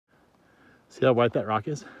See how white that rock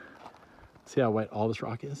is? See how white all this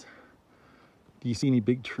rock is? Do you see any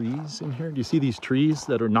big trees in here? Do you see these trees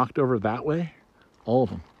that are knocked over that way? All of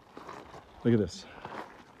them. Look at this.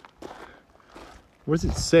 What does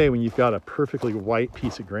it say when you've got a perfectly white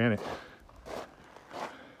piece of granite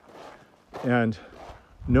and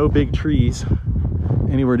no big trees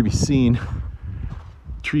anywhere to be seen?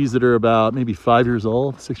 Trees that are about maybe 5 years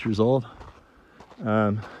old, 6 years old,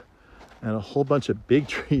 and a whole bunch of big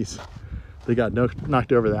trees that got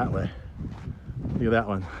knocked over that way. Look at that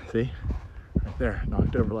one, see? Right there,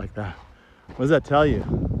 knocked over like that. What does that tell you?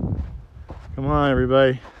 Come on,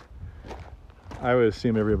 everybody. I would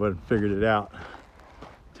assume everybody figured it out.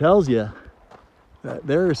 Tells you that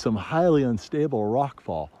there is some highly unstable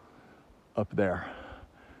rockfall up there.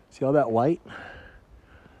 See all that white?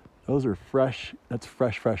 Those are fresh, that's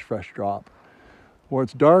fresh drop. Where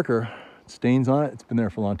it's darker, stains on it, it's been there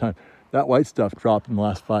for a long time. That white stuff dropped in the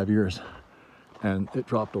last 5 years, and it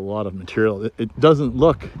dropped a lot of material. It doesn't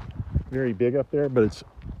look very big up there, but it's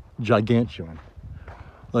gigantuan.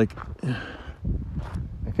 Like,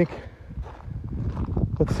 I think,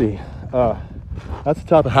 let's see, that's the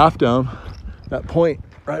top of Half Dome, that point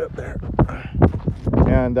right up there.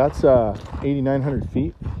 And that's 8,900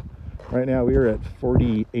 feet. Right now we are at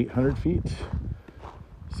 4,800 feet.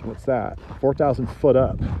 So what's that? 4,000 foot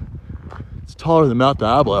up. It's taller than Mount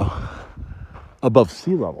Diablo above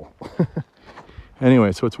sea level.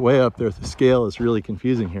 Anyway, so it's way up there. The scale is really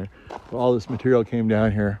confusing here. But all this material came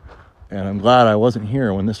down here, and I'm glad I wasn't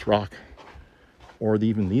here when this rock, or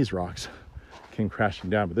even these rocks, came crashing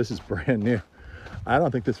down. But this is brand new. I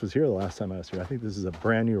don't think this was here the last time I was here. I think this is a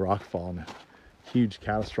brand new rock fall and a huge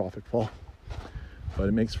catastrophic fall. But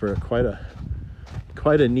it makes for quite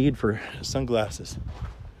a need for sunglasses.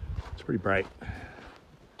 It's pretty bright.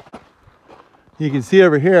 You can see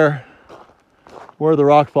over here where the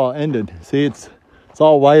rock fall ended. See, it's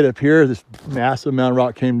all white up here. This massive amount of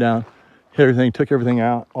rock came down, hit everything, took everything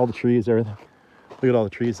out, all the trees, everything. Look at all the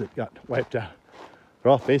trees that got wiped out.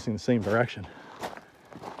 They're all facing the same direction,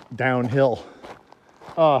 downhill.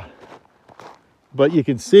 But you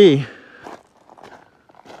can see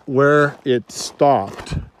where it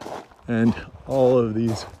stopped, and all of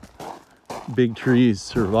these big trees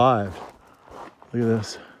survived. Look at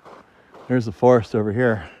this. There's the forest over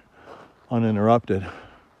here, uninterrupted.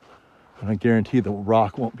 And I guarantee the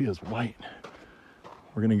rock won't be as white.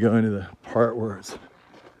 We're gonna go into the part where it's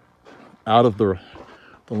out of the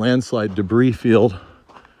landslide debris field,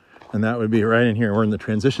 and that would be right in here. We're in the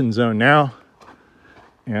transition zone now,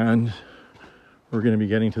 and we're gonna be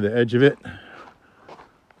getting to the edge of it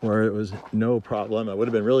where it was no problem. It would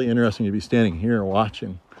have been really interesting to be standing here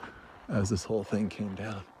watching as this whole thing came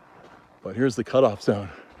down. But here's the cutoff zone.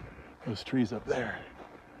 Those trees up there.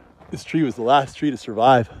 This tree was the last tree to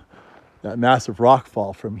survive that massive rock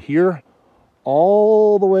fall from here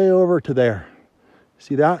all the way over to there.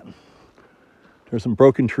 See that? There's some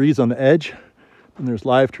broken trees on the edge, and there's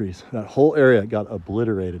live trees. That whole area got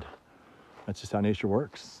obliterated. That's just how nature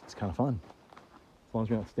works. It's kind of fun, as long as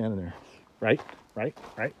you're not standing there. Right? Right?